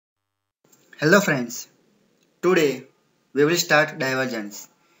Hello friends, today we will start divergence.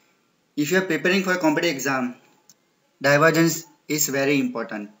 If you are preparing for a competitive exam, divergence is very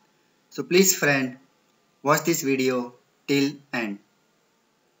important. So please friend, watch this video till end.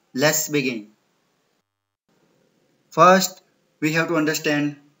 Let's begin. First, we have to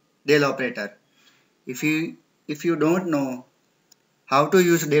understand del operator. If you don't know how to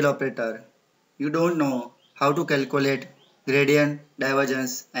use del operator, you don't know how to calculate gradient,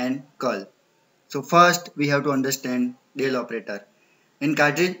 divergence and curl. So first we have to understand del operator. In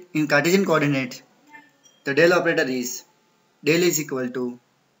Cartesian coordinates, the del operator is del is equal to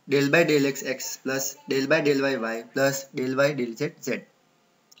del by del x plus del by del y plus del by del z.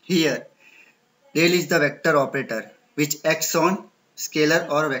 Here, del is the vector operator which acts on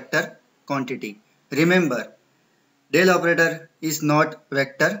scalar or vector quantity. Remember, del operator is not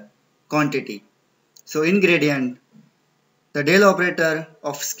vector quantity. So in gradient, the del operator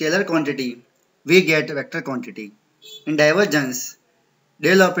of scalar quantity, we get vector quantity. In divergence,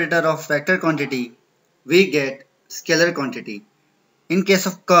 del operator of vector quantity, we get scalar quantity. In case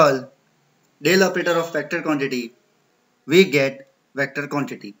of curl, del operator of vector quantity, we get vector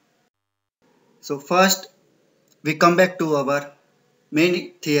quantity. So first, we come back to our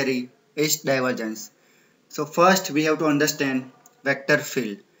main theory is divergence. So first, we have to understand vector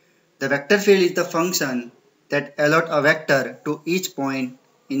field. The vector field is the function that allot a vector to each point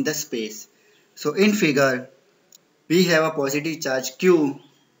in the space. So in figure, we have a positive charge q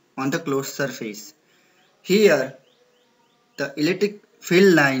on the closed surface. Here, the electric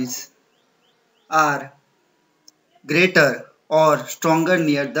field lines are greater or stronger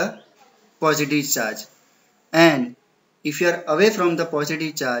near the positive charge, and if you are away from the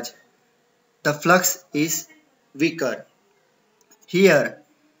positive charge, the flux is weaker. Here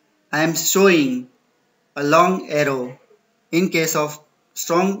I am showing a long arrow in case of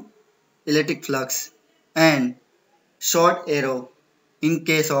strong electric flux and short arrow in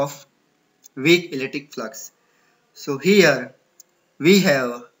case of weak electric flux. So here we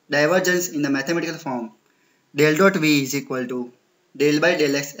have divergence in the mathematical form. Del dot V is equal to del by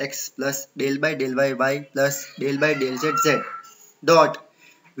del x plus del by del y plus del by del z dot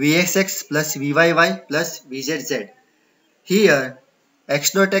Vxx plus Vyy plus Vzz. Here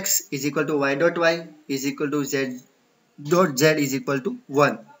x dot x is equal to y dot y is equal to z dot z is equal to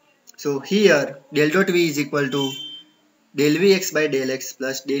 1. So here del dot V is equal to del Vx by del x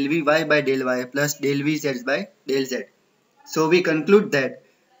plus del Vy by del y plus del Vz by del z. So we conclude that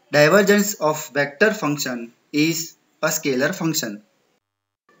divergence of vector function is a scalar function.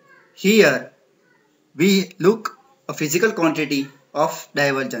 Here we look a physical quantity of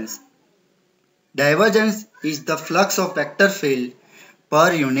divergence. Divergence is the flux of vector field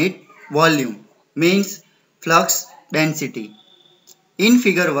per unit volume, means flux density. In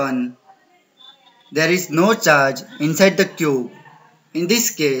figure 1, there is no charge inside the cube. In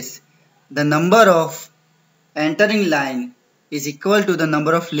this case, the number of entering line is equal to the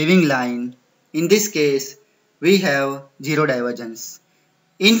number of leaving line. In this case, we have zero divergence.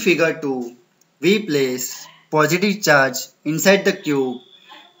 In figure 2, we place positive charge inside the cube.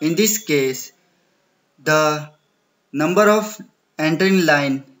 In this case, the number of entering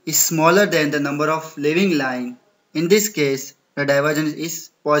line is smaller than the number of leaving line. In this case, the divergence is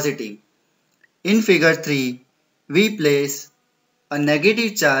positive. In figure 3, we place a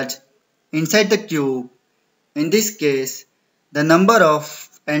negative charge inside the cube. In this case, the number of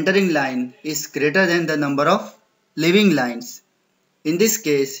entering line is greater than the number of leaving lines. In this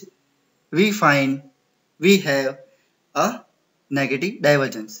case, we find we have a negative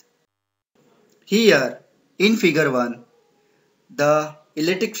divergence. Here, in figure 1, the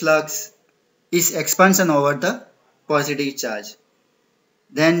electric flux is expansion over the positive charge.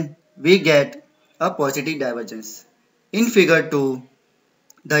 Then we get a positive divergence. In figure 2,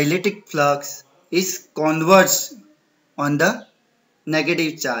 the electric flux is converged on the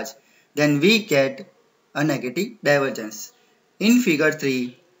negative charge. Then we get a negative divergence. In figure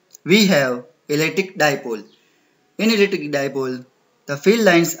 3, we have electric dipole. In electric dipole, the field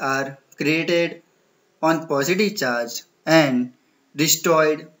lines are created on positive charge and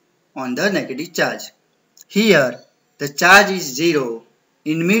destroyed on the negative charge. Here, the charge is 0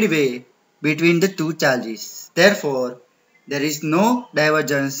 in midway between the two charges. Therefore, there is no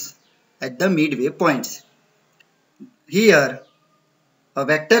divergence at the midway points. Here, a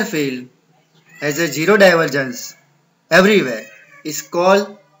vector field has a zero divergence everywhere is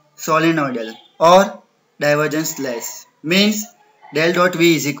called solenoidal or divergence-less, means del dot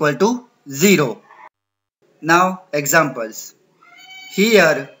V is equal to 0. Now examples.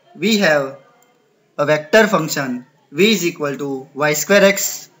 Here we have a vector function V is equal to y square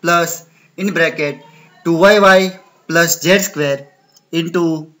x plus in bracket 2yy plus z square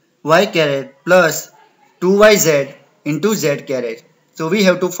into y caret plus 2yz into z caret. So we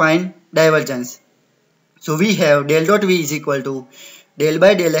have to find divergence. So we have del dot v is equal to del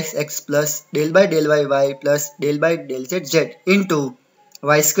by del x plus del by del y plus del by del z into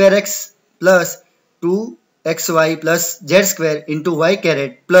y square x plus 2xy plus z square into y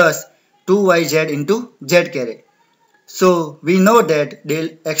caret plus 2yz into z caret. So we know that del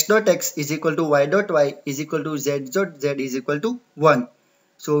x dot x is equal to y dot y is equal to z dot z is equal to 1.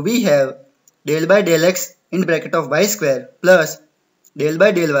 So we have del by del x in bracket of y square plus del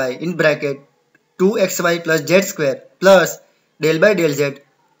by del y in bracket 2xy plus z square plus del by del z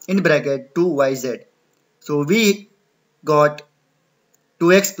in bracket 2yz. So we got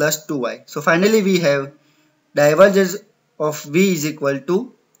 2x plus 2y. So finally we have divergence of v is equal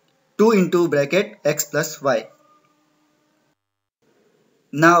to 2 into bracket x plus y.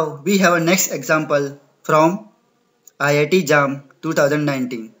 Now we have a next example from IIT-JAM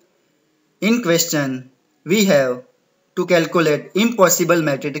 2019. In question, we have to calculate impossible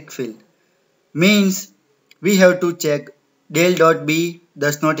magnetic field. Means we have to check del dot B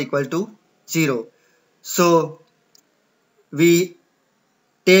does not equal to 0. So we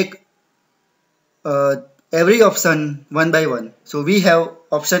take every option one by one. So we have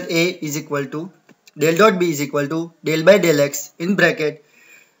option A is equal to del dot B is equal to del by del x in bracket.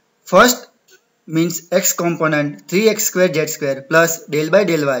 First means x component 3x square z square plus del by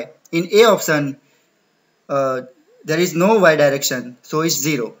del y. In A option there is no y direction, so it's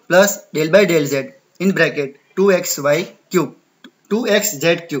 0 plus del by del z in bracket 2xy cube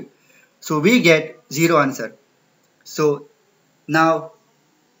 2xz cube. So we get 0 answer. So now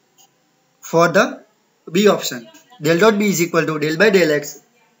for the B option, del dot B is equal to del by del x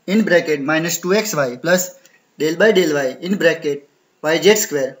in bracket minus 2xy plus del by del y in bracket yz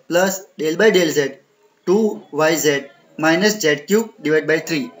square plus del by del z 2yz minus z cube divided by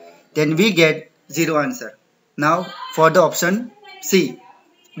 3. Then we get 0 answer. Now for the option C,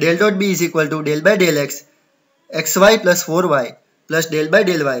 del dot B is equal to del by del x xy plus 4y plus del by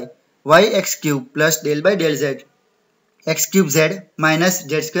del y yx cube plus del by del z x cube z minus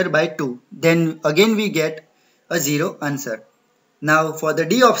z square by 2. Then again we get a 0 answer. Now for the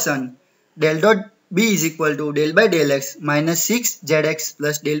D option, del dot B is equal to del by del x minus 6zx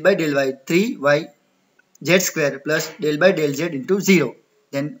plus del by del y 3y z square plus del by del z into 0.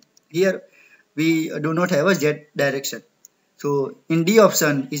 Then here we do not have a z direction. So in D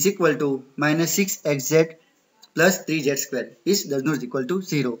option is equal to minus 6xz plus 3z square is does not equal to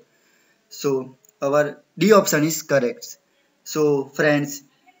 0. So our D option is correct. So friends,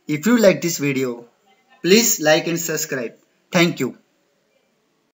 if you like this video, please like and subscribe. Thank you.